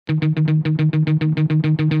Fellow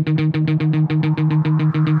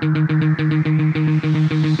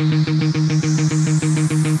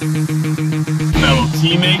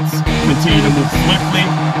teammates, continue to move swiftly.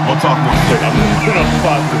 We'll talk more soon. I'm going to put on the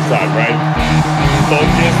positive side, right?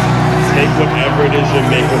 Focus, take whatever it is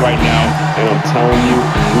you're making right now, and I'm telling you,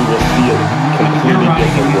 we will see a completely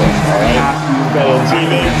different world, all right? Fellow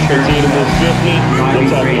teammates, continue to move swiftly.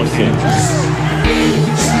 We'll talk more soon.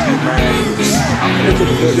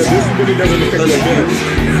 This is what he does in the dinner.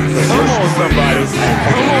 Come on, somebody.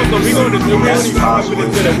 Come on, so we're going to do really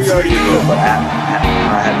confident that we already do.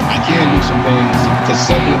 I can do some things to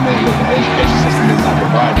supplement what the education system is not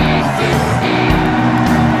providing.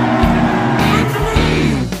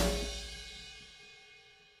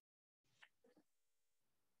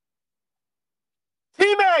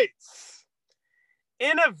 Teammates!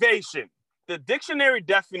 Innovation. The dictionary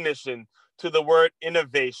definition to the word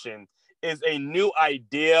innovation is a new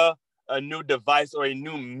idea, a new device, or a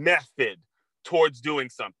new method towards doing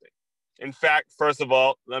something. In fact, first of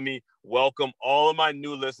all, let me welcome all of my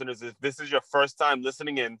new listeners. If this is your first time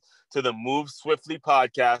listening in to the Move Swiftly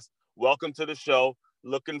podcast, welcome to the show.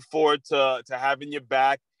 Looking forward to having you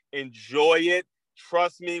back. Enjoy it.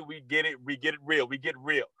 Trust me, we get it. We get it real. We get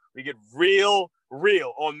real. We get real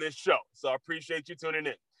on this show. So I appreciate you tuning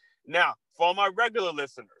in. Now, for all my regular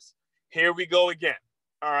listeners, here we go again.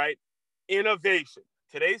 All right. Innovation.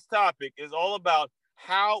 Today's topic is all about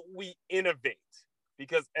how we innovate.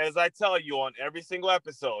 Because as I tell you on every single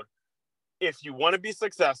episode, if you want to be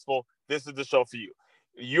successful, this is the show for you.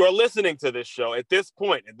 You're listening to this show at this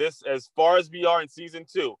point, and this, as far as we are in season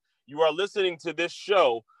 2, you are listening to this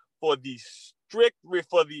show for the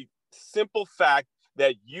simple fact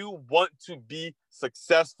that you want to be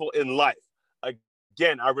successful in life.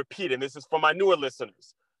 Again, I repeat, and this is for my newer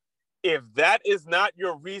listeners. If that is not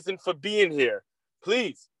your reason for being here,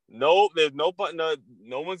 please, no one's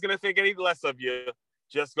going to think any less of you.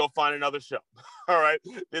 Just go find another show. All right.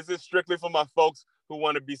 This is strictly for my folks who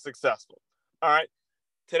want to be successful. All right.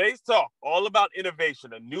 Today's talk, all about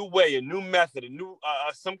innovation, a new way, a new method,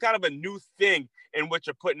 some kind of a new thing in which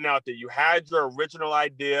you're putting out there. You had your original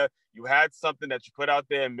idea. You had something that you put out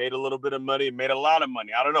there and made a little bit of money, made a lot of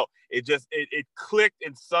money. I don't know. It clicked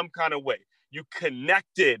in some kind of way. You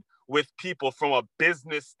connected with people from a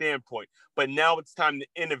business standpoint, but now it's time to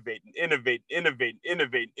innovate.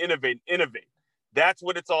 That's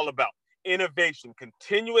what it's all about. Innovation,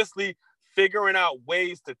 continuously figuring out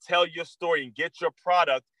ways to tell your story and get your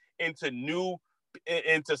product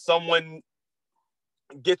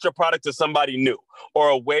get your product to somebody new, or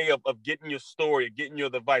a way of getting your story, getting your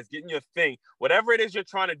device, getting your thing, whatever it is you're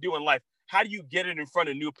trying to do in life. How do you get it in front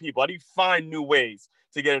of new people? How do you find new ways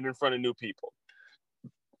to get it in front of new people?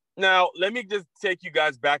 Now, let me just take you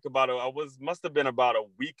guys back must have been about a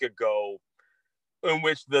week ago, in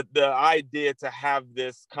which the idea to have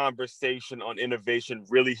this conversation on innovation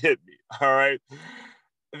really hit me. All right.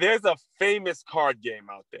 There's a famous card game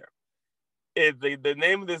out there. The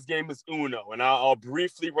name of this game is Uno, and I'll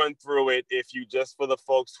briefly run through it for the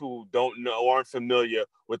folks who don't know or aren't familiar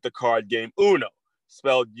with the card game Uno,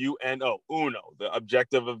 spelled UNO, Uno. The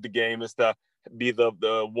objective of the game is to be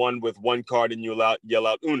the one with one card and you yell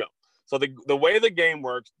out Uno. So the way the game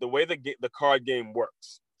works, the way the card game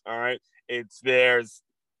works, all right, there's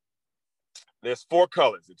 4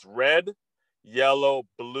 colors. It's red, yellow,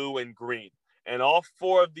 blue, and green. And all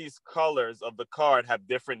 4 of these colors of the card have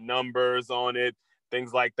different numbers on it,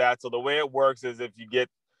 things like that. So the way it works is if you get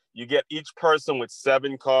each person with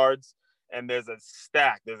 7 cards, and there's a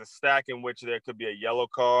stack. There's a stack in which there could be a yellow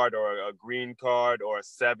card or a green card or a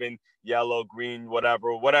 7 yellow, green,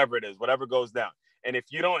 whatever it is, whatever goes down. And if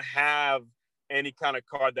you don't have any kind of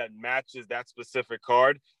card that matches that specific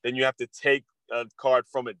card, then you have to take a card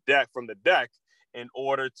from the deck in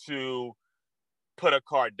order to put a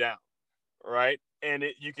card down, right? And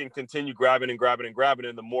you can continue grabbing. And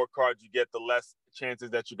the more cards you get, the less chances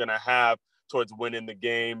that you're going to have towards winning the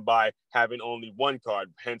game by having only one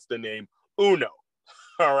card, hence the name Uno.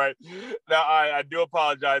 All right. Now, I do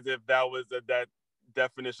apologize if that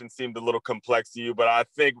definition seemed a little complex to you, but I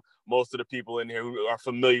think most of the people in here who are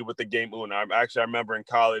familiar with the game Uno. I remember in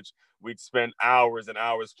college, we'd spend hours and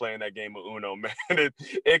hours playing that game of Uno, man.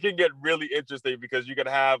 It can get really interesting because you could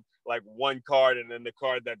have like one card and then the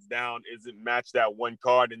card that's down isn't match that one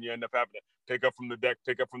card, and you end up having to pick up from the deck.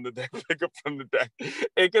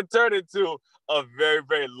 It can turn into a very,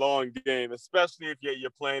 very long game, especially if you're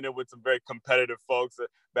playing it with some very competitive folks.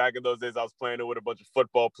 Back in those days, I was playing it with a bunch of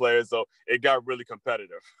football players, so it got really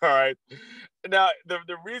competitive. All right. Now,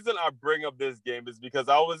 the reason I bring up this game is because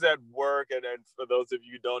I was at work, and for those of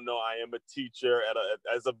you who don't know, I am a teacher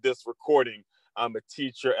as of this recording, I'm a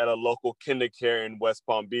teacher at a local kindergarten in West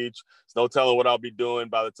Palm Beach. There's no telling what I'll be doing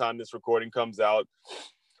by the time this recording comes out.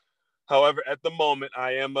 However, at the moment,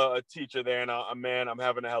 I am a teacher there, and I'm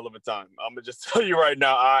having a hell of a time. I'm gonna just tell you right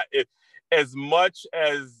now, as much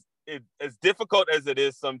as as difficult as it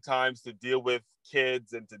is sometimes to deal with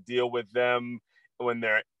kids and to deal with them when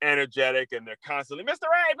they're energetic and they're constantly Mr.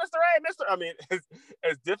 A, Mr. A, Mr. I mean,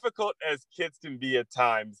 as difficult as kids can be at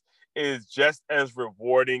times, is just as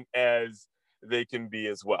rewarding as they can be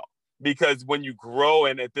as well. Because when you grow,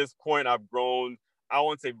 and at this point, I've grown, I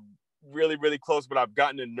won't say really, really close, but I've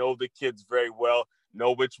gotten to know the kids very well,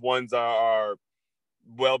 know which ones are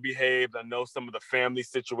well behaved. I know some of the family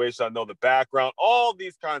situation. I know the background, all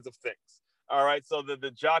these kinds of things. All right. So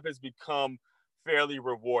the job has become fairly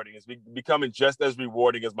rewarding. It's becoming just as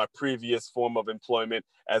rewarding as my previous form of employment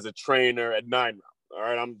as a trainer at 9 Round. All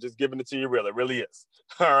right. I'm just giving it to you real. It really is.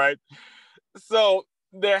 All right. So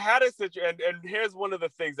there had a situation, and here's one of the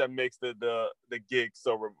things that makes the gig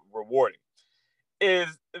so rewarding is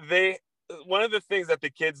one of the things that the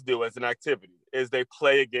kids do as an activity is they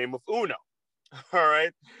play a game of Uno. All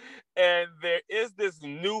right. And there is this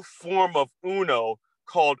new form of Uno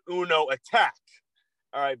called Uno Attack.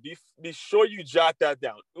 All right. Be sure you jot that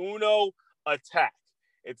down. Uno Attack.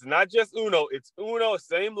 It's not just Uno. It's Uno,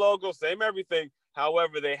 same logo, same everything.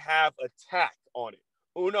 However, they have attack on it.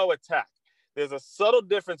 Uno Attack. There's a subtle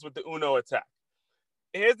difference with the Uno Attack.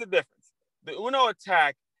 Here's the difference. The Uno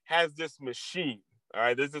Attack has this machine. All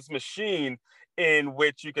right. There's this machine in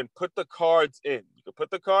which you can put the cards in. You can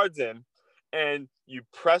put the cards in, and you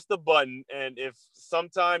press the button, and if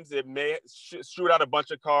sometimes it may shoot out a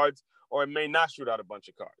bunch of cards, or it may not shoot out a bunch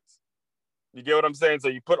of cards. You get what I'm saying? So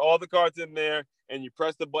you put all the cards in there, and you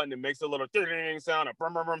press the button. It makes a little ding sound, a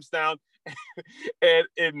brum brum brum sound, and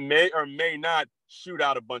it may or may not shoot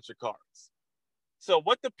out a bunch of cards. So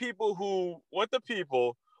what the people who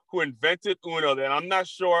invented Uno, then I'm not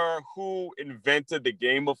sure who invented the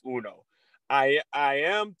game of Uno. I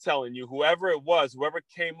am telling you, whoever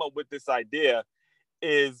came up with this idea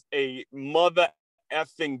is a mother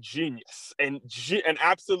effing genius, and an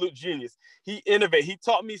absolute genius. He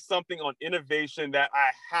taught me something on innovation that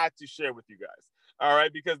I had to share with you guys. All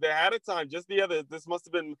right, because there had a time this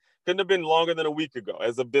couldn't have been longer than a week ago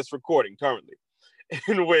as of this recording currently,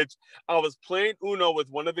 in which I was playing Uno with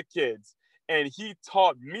one of the kids, and he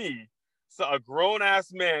taught me. So a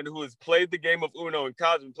grown-ass man who has played the game of Uno in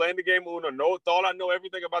college and playing the game of Uno, thought I know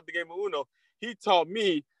everything about the game of Uno. He taught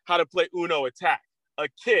me how to play Uno Attack. A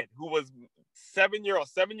kid who was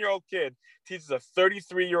seven-year-old kid teaches a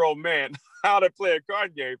 33-year-old man how to play a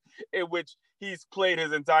card game in which he's played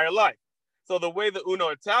his entire life. So the way the Uno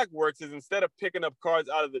Attack works is instead of picking up cards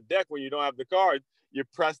out of the deck when you don't have the card, you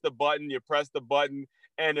press the button,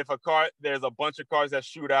 and if there's a bunch of cards that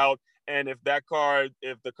shoot out, and if the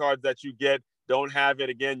cards that you get don't have it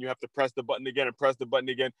again, you have to press the button again and press the button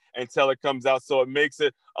again until it comes out. So it makes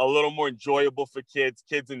it a little more enjoyable for kids.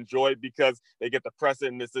 Kids enjoy it because they get to press it,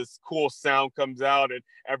 and this cool sound comes out, and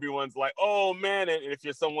everyone's like, oh man. And if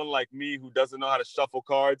you're someone like me who doesn't know how to shuffle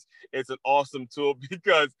cards, it's an awesome tool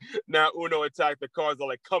because now Uno Attack, the cards are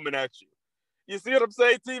like coming at you. You see what I'm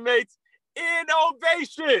saying, teammates?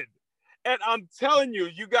 Innovation. And I'm telling you,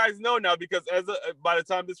 you guys know now, because by the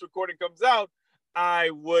time this recording comes out,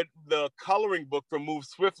 the coloring book for Move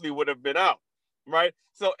Swiftly would have been out, right?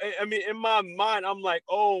 So, I mean, in my mind, I'm like,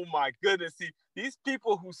 oh my goodness. See, these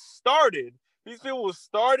people who started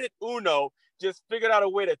Uno just figured out a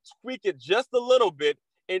way to tweak it just a little bit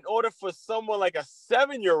in order for someone like a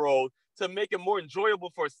 7-year-old to make it more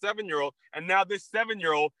enjoyable for a 7-year-old. And now this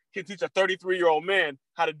 7-year-old can teach a 33-year-old man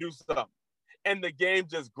how to do something. And the game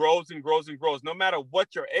just grows and grows and grows. No matter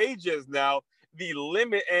what your age is now, the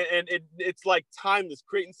limit, and it's like timeless,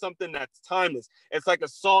 creating something that's timeless. It's like a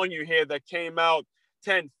song you hear that came out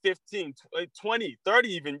 10, 15, 20, 30,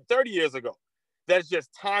 even 30 years ago. That's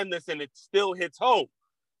just timeless, and it still hits home.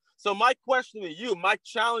 So my question to you, my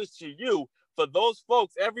challenge to you, for those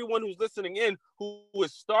folks, everyone who's listening in, who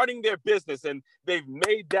is starting their business and they've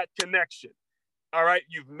made that connection. All right,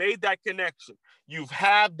 you've made that connection. You've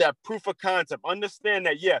had that proof of concept. Understand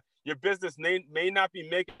that, yeah, your business may not be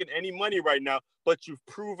making any money right now, but you've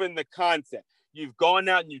proven the concept. You've gone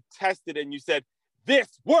out and you tested it and you said, this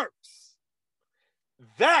works.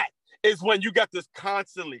 That is when you got this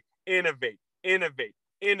constantly innovate. I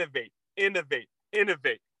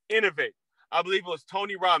believe it was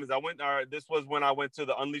Tony Robbins. This was when I went to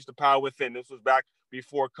the Unleash the Power Within. This was back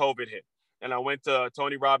before COVID hit. And I went to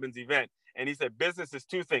Tony Robbins' event. And he said, business is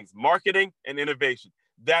two things, marketing and innovation.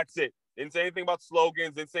 That's it. Didn't say anything about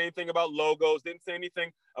slogans, didn't say anything about logos, didn't say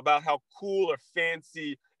anything about how cool or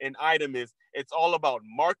fancy an item is. It's all about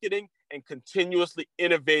marketing and continuously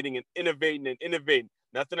innovating and innovating and innovating.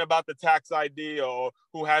 Nothing about the tax ID or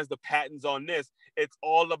who has the patents on this. It's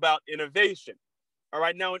all about innovation. All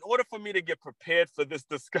right. Now, in order for me to get prepared for this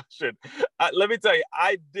discussion, let me tell you,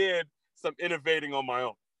 I did some innovating on my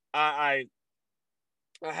own. I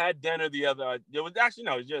had dinner the other. It was actually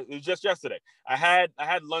no, it was just yesterday. I had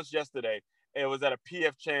lunch yesterday. It was at a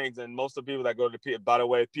PF Chang's, and most of the people that go to PF, by the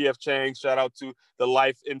way, PF Chang's. Shout out to the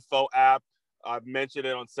Life Info app. I've mentioned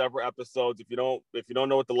it on several episodes. If you don't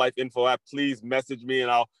know what the Life Info app, please message me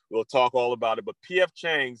and we'll talk all about it. But PF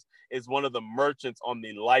Chang's is one of the merchants on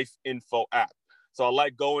the Life Info app. So I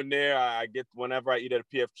like going there. I get, whenever I eat at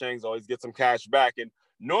a PF Chang's, I always get some cash back. And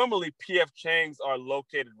normally PF Chang's are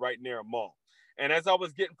located right near a mall. And as I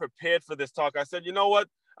was getting prepared for this talk, I said, you know what?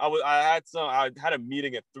 I had a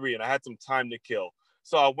meeting at 3 and I had some time to kill.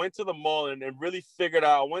 So I went to the mall and really figured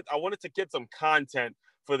out, I wanted to get some content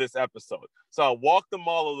for this episode. So I walked the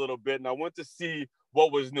mall a little bit and I went to see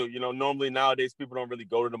what was new. You know, normally nowadays people don't really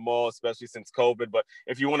go to the mall, especially since COVID. But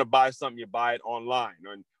if you want to buy something, you buy it online.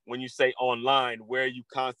 And when you say online, where are you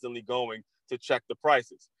constantly going to check the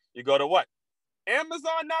prices? You go to what?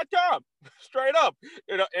 Amazon.com. Straight up.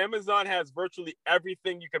 You know, Amazon has virtually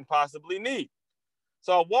everything you can possibly need.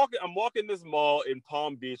 So I'm walking this mall in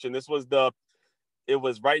Palm Beach, and it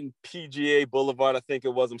was right in PGA Boulevard, I think it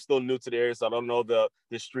was. I'm still new to the area, so I don't know the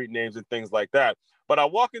street names and things like that. But I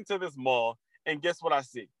walk into this mall, and guess what I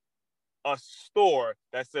see? A store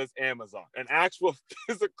that says Amazon, an actual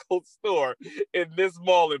physical store in this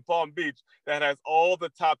mall in Palm Beach that has all the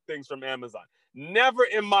top things from Amazon. Never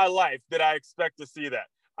in my life did I expect to see that.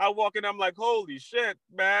 I walk in, I'm like, holy shit,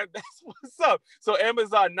 man, that's what's up. So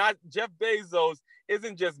Amazon, not Jeff Bezos,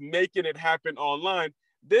 isn't just making it happen online.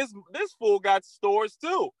 This fool got stores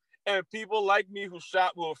too. And people like me who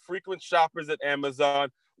are frequent shoppers at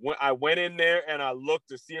Amazon, when I went in there and I looked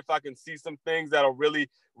to see if I can see some things that'll really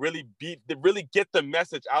get the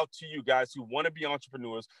message out to you guys who want to be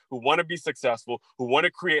entrepreneurs, who want to be successful, who want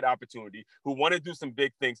to create opportunity, who want to do some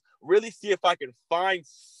big things. Really see if I can find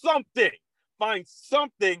something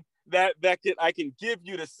that I can give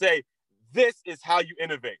you to say, this is how you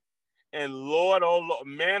innovate. And Lord, oh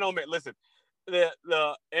man, listen,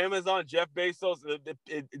 the Amazon, Jeff Bezos,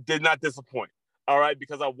 it did not disappoint. All right,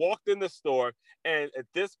 because I walked in the store, and at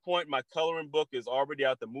this point, my coloring book is already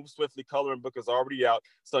out. The Move Swiftly coloring book is already out.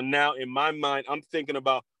 So now, in my mind, I'm thinking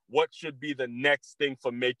about what should be the next thing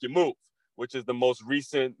for Make Your Move, which is the most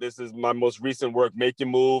recent. This is my most recent work, Make Your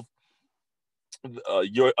Move.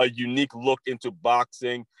 A unique look into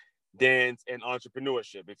boxing, dance, and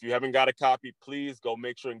entrepreneurship. If you haven't got a copy, please go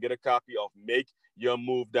make sure and get a copy of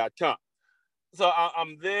MakeYourMove.com. So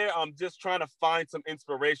I'm there. I'm just trying to find some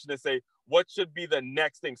inspiration to say what should be the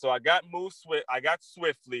next thing. So I got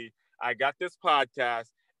Swiftly, I got this podcast,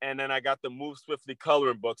 and then I got the Move Swiftly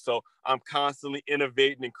coloring book. So I'm constantly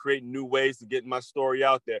innovating and creating new ways to get my story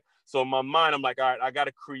out there. So in my mind, I'm like, all right, I got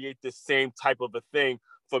to create this same type of a thing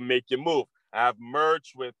for Make Your Move. I have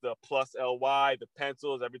merch with the Plus LY, the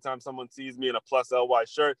pencils. Every time someone sees me in a Plus LY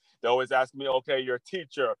shirt, they always ask me, okay, you're a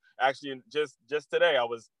teacher. Actually, just today, I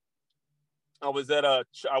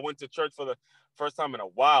went to church for the first time in a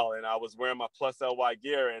while, and I was wearing my Plus LY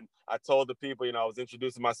gear, and I told the people, I was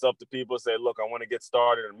introducing myself to people, say, look, I want to get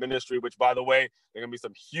started in ministry, which, by the way, there are going to be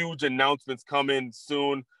some huge announcements coming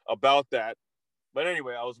soon about that. But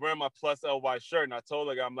anyway, I was wearing my Plus LY shirt, and I told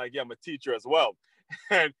the guy, I'm like, yeah, I'm a teacher as well.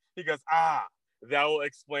 And he goes, that will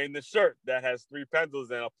explain the shirt that has 3 pencils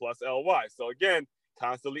and a Plus LY. So again,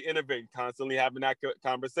 constantly innovating, constantly having that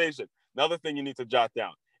conversation. Another thing you need to jot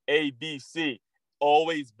down, ABC,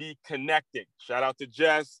 always be connecting. Shout out to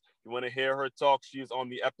Jess. You want to hear her talk? She is on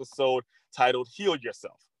the episode titled Heal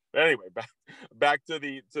Yourself. But anyway, back to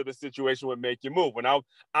the situation with Make Your Move. When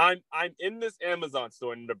I'm in this Amazon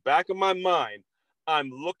store, and in the back of my mind, I'm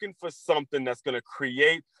looking for something that's going to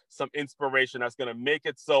create some inspiration, that's going to make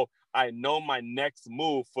it so I know my next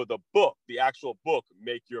move for the book, the actual book,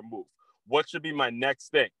 Make Your Move. What should be my next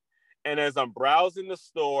thing? And as I'm browsing the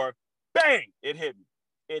store, bang, it hit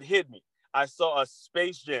me. I saw a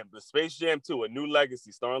Space Jam, the Space Jam 2, A New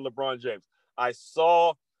Legacy, starring LeBron James. I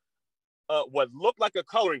saw what looked like a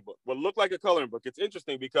coloring book. It's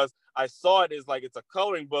interesting because I saw it as like it's a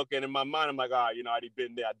coloring book, and in my mind, I'm like, I already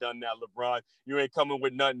been there, I done that, LeBron. You ain't coming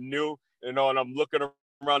with nothing new, and I'm looking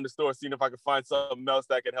around the store, seeing if I can find something else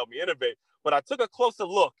that can help me innovate. But I took a closer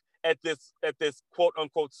look at this quote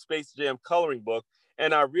unquote Space Jam coloring book,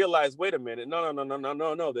 and I realized, wait a minute,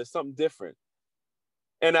 no, there's something different.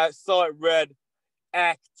 And I saw it read,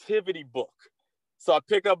 activity book. So I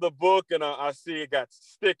pick up the book and I see it got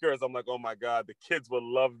stickers. I'm like, oh my God, the kids would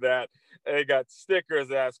love that. And it got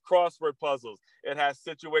stickers. It has crossword puzzles. It has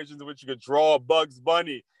situations in which you could draw a Bugs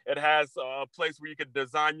Bunny. It has a place where you could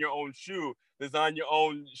design your own shoe, design your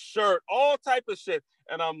own shirt, all type of shit.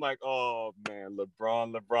 And I'm like, oh man,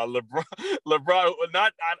 LeBron.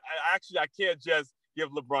 I can't just give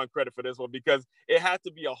LeBron credit for this one because it had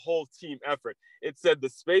to be a whole team effort. It said the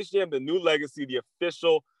Space Jam, The New Legacy, the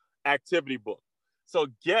official activity book. So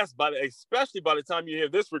guess, especially by the time you hear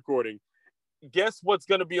this recording, guess what's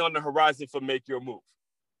going to be on the horizon for Make Your Move?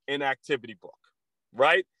 An activity book,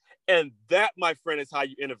 right? And that, my friend, is how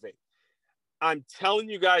you innovate. I'm telling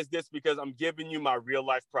you guys this because I'm giving you my real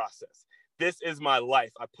life process. This is my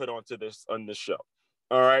life I put on this show,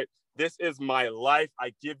 all right? This is my life.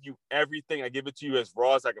 I give you everything. I give it to you as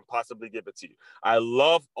raw as I can possibly give it to you. I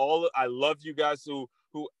love you guys who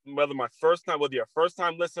whether you're a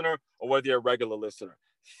first-time listener or whether you're a regular listener.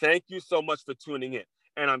 Thank you so much for tuning in.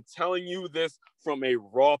 And I'm telling you this from a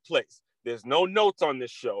raw place. There's no notes on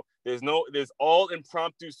this show. There's all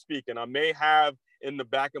impromptu speaking. I may have in the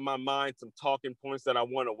back of my mind some talking points that I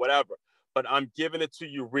want or whatever, but I'm giving it to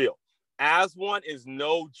you real. Aswan is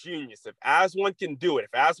no genius. If Aswan can do it,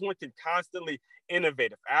 if Aswan can constantly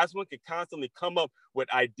innovate, if Aswan can constantly come up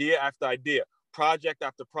with idea after idea, project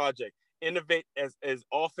after project, innovate as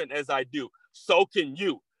often as I do, so can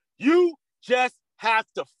you. You just have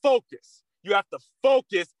to focus. You have to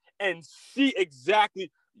focus and see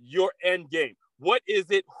exactly your end game. What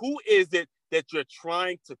is it? Who is it that you're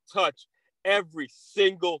trying to touch every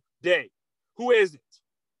single day? Who is it?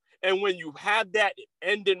 And when you have that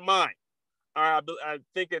end in mind, I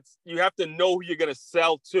think you have to know who you're going to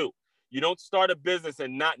sell to. You don't start a business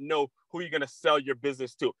and not know who you're going to sell your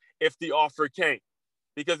business to if the offer came.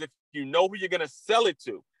 Because if you know who you're going to sell it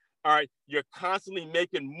to, all right, you're constantly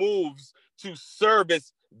making moves to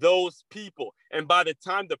service those people. And by the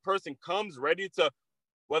time the person comes ready to,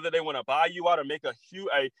 whether they want to buy you out or make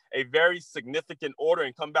a very significant order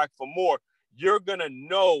and come back for more, you're going to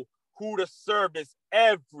know who to service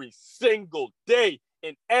every single day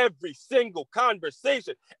in every single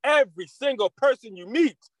conversation. Every single person you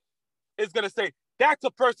meet is going to say, that's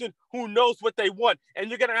a person who knows what they want. And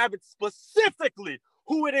you're going to have it specifically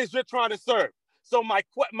who it is you're trying to serve. So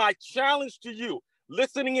my challenge to you,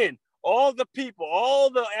 listening in, all the people, all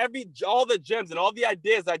the gems and all the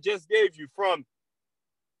ideas I just gave you, from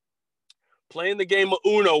playing the game of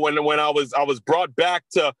Uno when I was brought back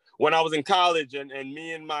to when I was in college, and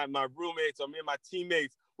me and my roommates or me and my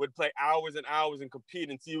teammates would play hours and hours and compete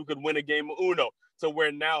and see who could win a game of Uno. So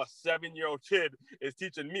where now a 7-year-old kid is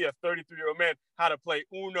teaching me, a 33-year-old man, how to play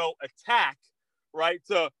Uno attack, right?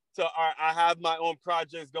 I have my own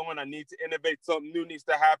projects going. I need to innovate. Something new needs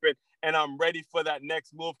to happen. And I'm ready for that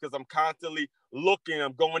next move because I'm constantly looking.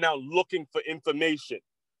 I'm going out looking for information.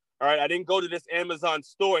 All right. I didn't go to this Amazon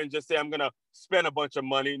store and just say, I'm going to spend a bunch of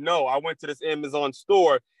money. No, I went to this Amazon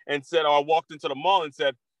store and said, or I walked into the mall and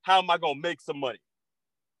said, how am I going to make some money?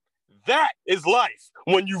 That is life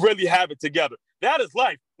when you really have it together. That is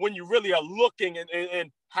life when you really are looking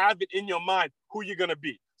and have it in your mind who you're going to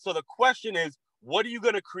be. So the question is, what are you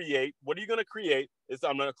going to create? What are you going to create?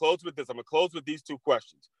 I'm going to close with this. I'm going to close with these two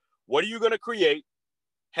questions. What are you going to create?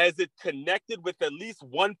 Has it connected with at least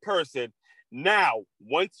one person? Now,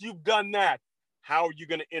 once you've done that, how are you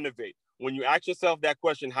going to innovate? When you ask yourself that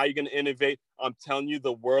question, how are you going to innovate? I'm telling you,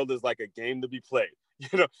 the world is like a game to be played.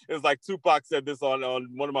 You know, it's like Tupac said this on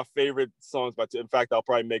one of my favorite songs. In fact, I'll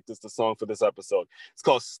probably make this the song for this episode. It's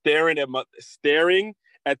called Staring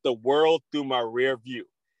at the World Through My Rear View.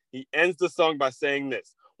 He ends the song by saying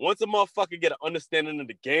this: once a motherfucker get an understanding of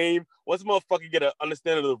the game, once a motherfucker get an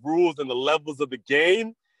understanding of the rules and the levels of the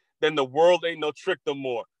game, then the world ain't no trick no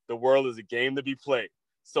more. The world is a game to be played.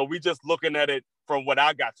 So we just looking at it from what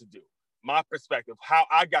I got to do, my perspective, how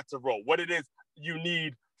I got to roll, what it is you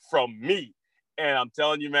need from me. And I'm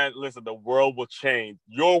telling you, man, listen, the world will change.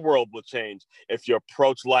 Your world will change if you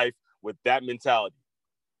approach life with that mentality.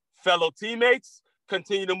 Fellow teammates,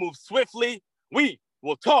 continue to move swiftly. We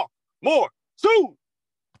will talk more soon.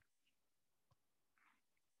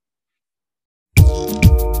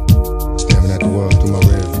 Staring at the world through my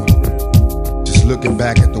rear view. Just looking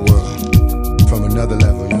back at the world from another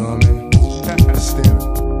level, you know what I mean? Staring.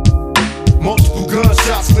 Multiple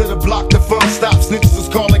gunshots lit a block, the fun stops. Snitches was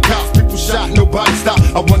calling cops, people shot, nobody stopped.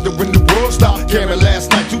 I wonder when the world stopped. Cameron last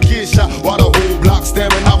night, 2 kids shot, while the whole block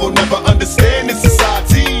staring. I will never understand this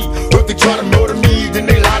society. But they try to murder me, then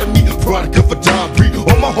they lie to me. Product of a John Breed,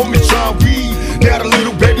 all my homies trying weed. Now the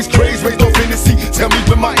little baby's crazy, raised on fantasy. Tell me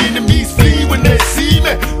when my enemies flee when they see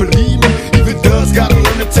me. Believe me, even does got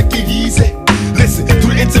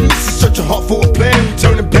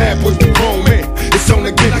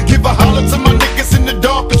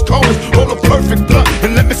darkest corners. Roll a perfect blunt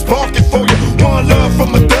and let me spark it for you. One love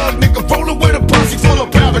from a thug nigga, rolling with a posse full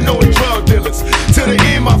of paranoid drug dealers. To the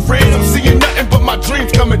end, my friends, I'm seeing nothing but my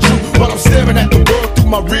dreams coming true while I'm staring at the world through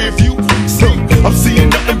my rear view. See, I'm seeing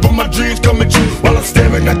nothing but my dreams coming true while I'm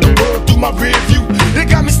staring at the world through my rear view. They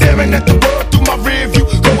got me staring at the world through my rear view.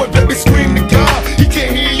 Go and baby, scream to God, he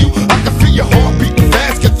can't hear you. I can feel your heart beating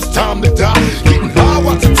fast, guess it's time to die. Getting high,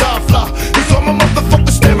 watching time fly. It's all my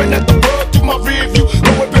motherfuckers staring at the world through my rear view.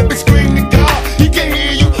 Go and baby, scream to God, he can't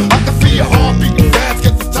hear you. I can feel your heart beating fast,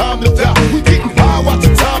 guess it's time to die. We getting high,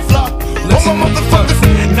 watching time fly. All my motherfuckers.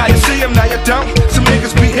 Now you see them, now you don't. Some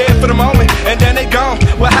niggas be here for the moment, and then they gone.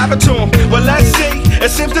 What happened to them? Well, let's see. It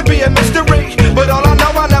seems to be a mystery, but all I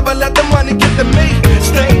know, I never let the money get to me.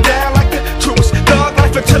 Stay down like the truest thug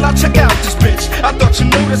life until I check out this bitch. I thought you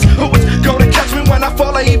knew this. Who was gonna catch me when I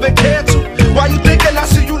fall? I even care to. Why you thinking I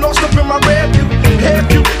see you lost up in my rear view? Head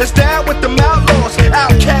view is down with the outlaws.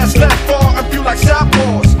 Outcasts left far and few like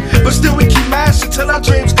southpaws, but still we keep mashing till our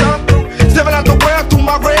dreams come through. Stepping out the world through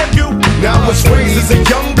my rear view. Now I was raised as a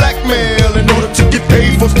young black male. In order to get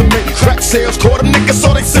paid, forced to make crack sales. Caught a nigga,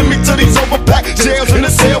 so they send me to these overpacked jails. In the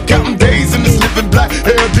cell, counting days in this living black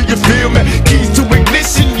hell. Do you feel me? Keys to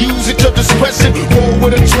ignition, use at your discretion. Roll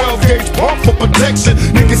with a 12-gauge pump for protection.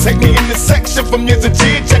 Niggas hate me in this section from years of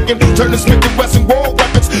cheer checking. Turn to Smith & Wesson war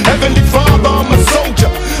weapons. Heavenly Father, I'm a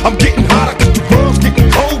soldier. I'm getting hotter cause the world's getting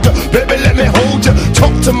colder. Baby, let me hold ya.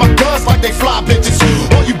 Talk to my guns like they fly bitches.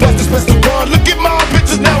 All you busters best to run. Look at my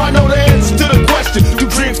bitches, now I know the answer to the question. Do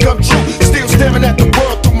dreams come true? Still staring at the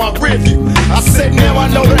world through my rear view. I said now I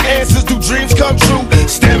know the answers. Do dreams come true?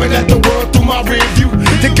 Staring at the world through my rear view.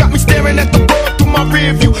 They got me staring at the world through my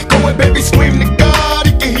rear view. Go and baby, scream to God,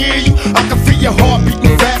 he can hear you. I can feel your heart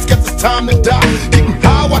beating fast, guess it's time to die. Getting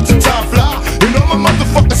high, watching time fly. And all my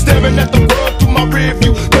motherfuckers staring at the world through my rear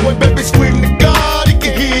view. Go and baby, scream to God, he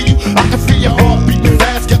can hear you. I can feel your heart beating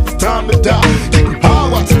fast, guess it's time to die. Getting high,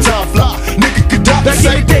 watching time fly. Nigga could die. Back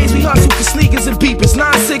in the days we hustled for sneakers and beepers,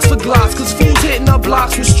 9-6 for Glocks, cause fools hitting up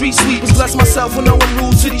blocks with street sweepers. Bless myself when no one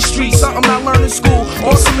rules to these streets. Something I learned in school.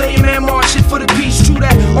 On some million man march shit for the peace. True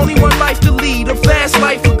that, only one life to lead, a fast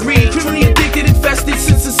life of greed. Criminally addicted, infested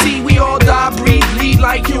since the seed. We all die, breathe, bleed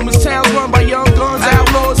like humans. Towns run by young guns,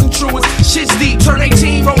 outlaws and truants. Shit's deep, turn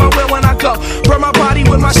 18, roll my wheel when I go. Burn my body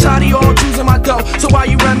with my shotty, all choosing my dough. So while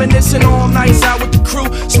you reminiscing all nights out with the crew,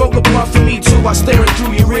 smoke a blunt for me too while staring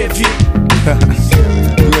through your rear view.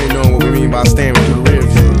 You ain't knowing what we mean by staring through the rear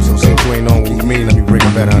view. So since you ain't knowing what we mean, let me bring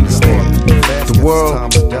a better understanding. The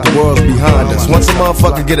world's behind us. Once a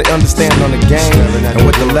motherfucker get an understanding on the game and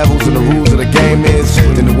what the levels and the rules of the game is,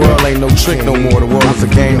 then the world ain't no trick no more. The world is a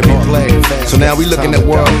game to be played. So now we looking at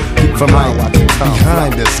world from like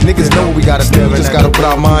behind us. Niggas know what we gotta do. We just gotta put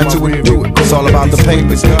our mind to it and do it. It's all about the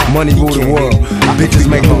papers. Money rule the world. Bitches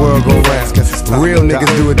make the world go round. Real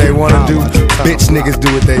niggas do what they wanna do. Bitch niggas do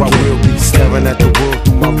what they do. We'll be staring at the world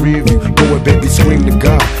through my rear view. Go and baby, scream to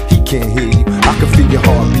God, he can't hear you. I can feel your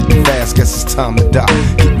heart beating fast, guess it's time to die.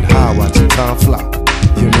 Getting high, watching time fly.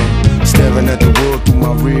 You know, staring at the world through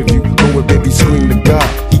my rear view. Go and baby, scream to God,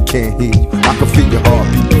 he can't hear you. I can feel your heart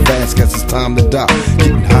beating fast, guess it's time to die.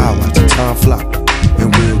 Getting high, watching time fly.